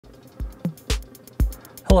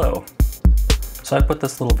Hello. So I put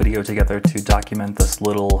this little video together to document this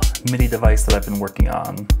little MIDI device that I've been working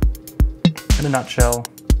on. In a nutshell,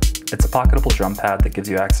 it's a pocketable drum pad that gives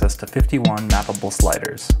you access to 51 mappable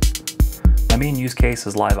sliders. My main use case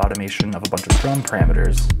is live automation of a bunch of drum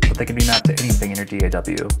parameters, but they can be mapped to anything in your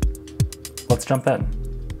DAW. Let's jump in.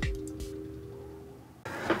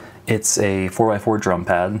 It's a 4x4 drum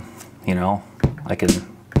pad. You know, I can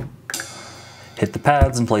hit the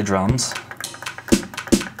pads and play drums.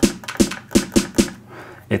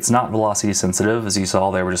 It's not velocity sensitive. As you saw,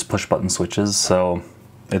 they were just push button switches, so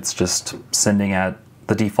it's just sending at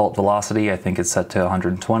the default velocity. I think it's set to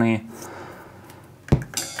 120.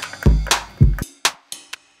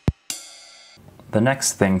 The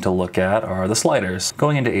next thing to look at are the sliders.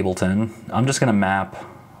 Going into Ableton, I'm just gonna map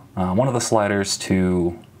one of the sliders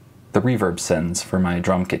to the reverb sends for my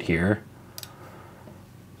drum kit here.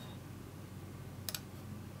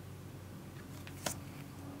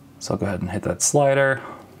 So I'll go ahead and hit that slider,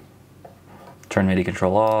 turn MIDI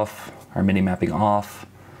control off, or MIDI mapping off,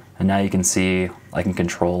 and now you can see I can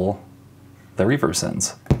control the reverb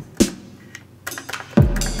sends.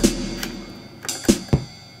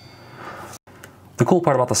 The cool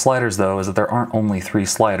part about the sliders though is that there aren't only 3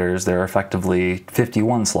 sliders, there are effectively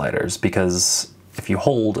 51 sliders, because if you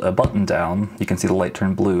hold a button down, you can see the light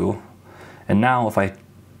turn blue, and now if I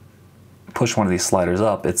push one of these sliders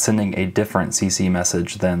up, it's sending a different CC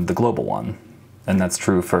message than the global one, and that's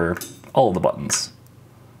true for all of the buttons.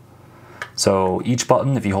 So each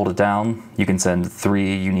button, if you hold it down, you can send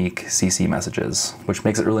 3 unique CC messages, which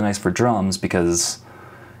makes it really nice for drums because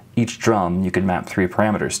each drum you can map 3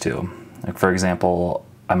 parameters to. Like for example,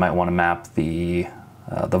 I might want to map the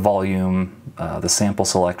volume, the sample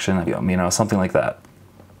selection, you know, something like that.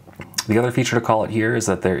 The other feature to call it here is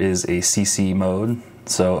that there is a CC mode.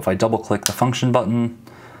 So if I double click the function button,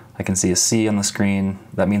 I can see a C on the screen.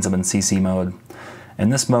 That means I'm in CC mode. In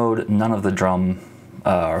this mode, none of the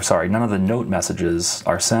none of the note messages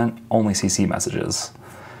are sent, only CC messages.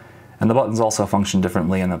 And the buttons also function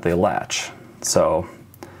differently in that they latch. So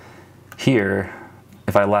here,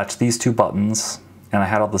 if I latch these 2 buttons and I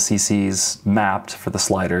had all the CCs mapped for the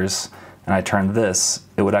sliders and I turned this,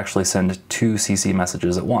 it would actually send 2 CC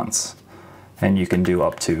messages at once. And you can do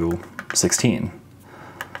up to 16.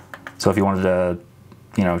 So if you wanted to,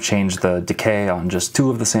 you know, change the decay on just 2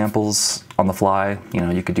 of the samples on the fly, you know,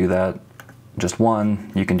 you could do that. Just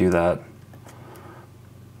 1, you can do that.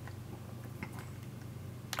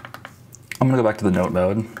 I'm gonna go back to the note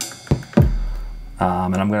mode,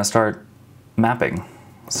 and I'm gonna start mapping.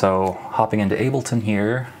 So hopping into Ableton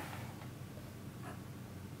here,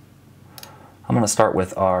 I'm gonna start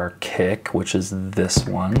with our kick, which is this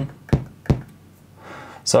one.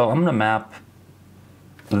 So I'm gonna map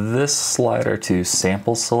this slider to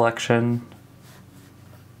sample selection,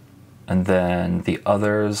 and then the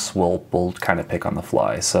others we'll kind of pick on the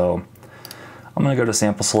fly. So I'm gonna go to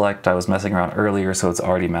sample select. I was messing around earlier, so it's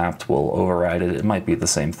already mapped. We'll override it. It might be the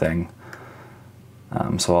same thing.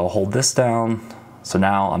 So I'll hold this down. So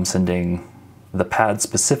now I'm sending the pad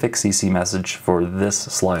specific CC message for this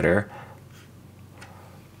slider.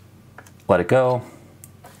 Let it go.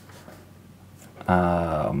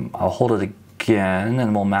 I'll hold it again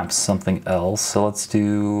and we'll map something else. So let's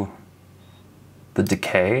do the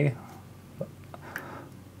decay.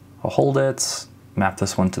 I'll hold it, map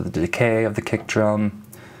this one to the decay of the kick drum,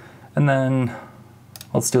 and then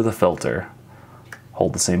let's do the filter.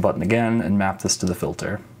 Hold the same button again and map this to the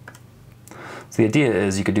filter. So the idea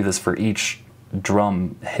is you could do this for each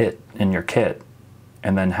drum hit in your kit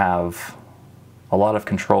and then have a lot of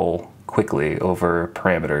control quickly over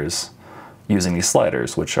parameters using these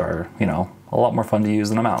sliders, which are, you know, a lot more fun to use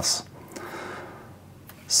than a mouse.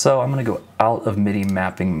 So I'm gonna go out of MIDI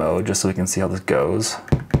mapping mode just so we can see how this goes.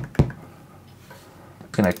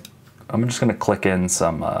 I'm just gonna click in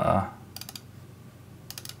some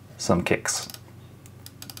kicks.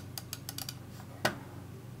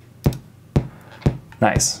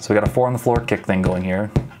 Nice, so we got a 4 on the floor kick thing going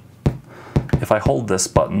here. If I hold this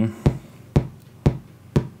button,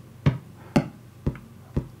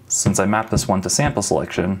 since I mapped this one to sample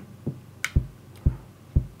selection,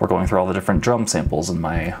 we're going through all the different drum samples in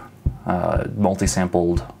my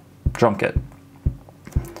multi-sampled drum kit.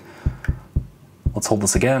 Let's hold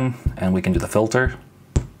this again, and we can do the filter.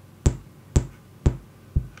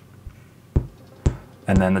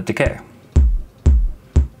 And then the decay.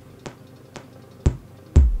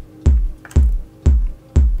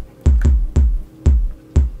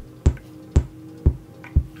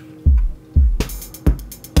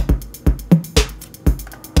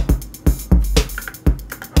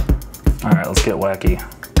 All right, let's get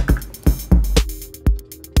wacky.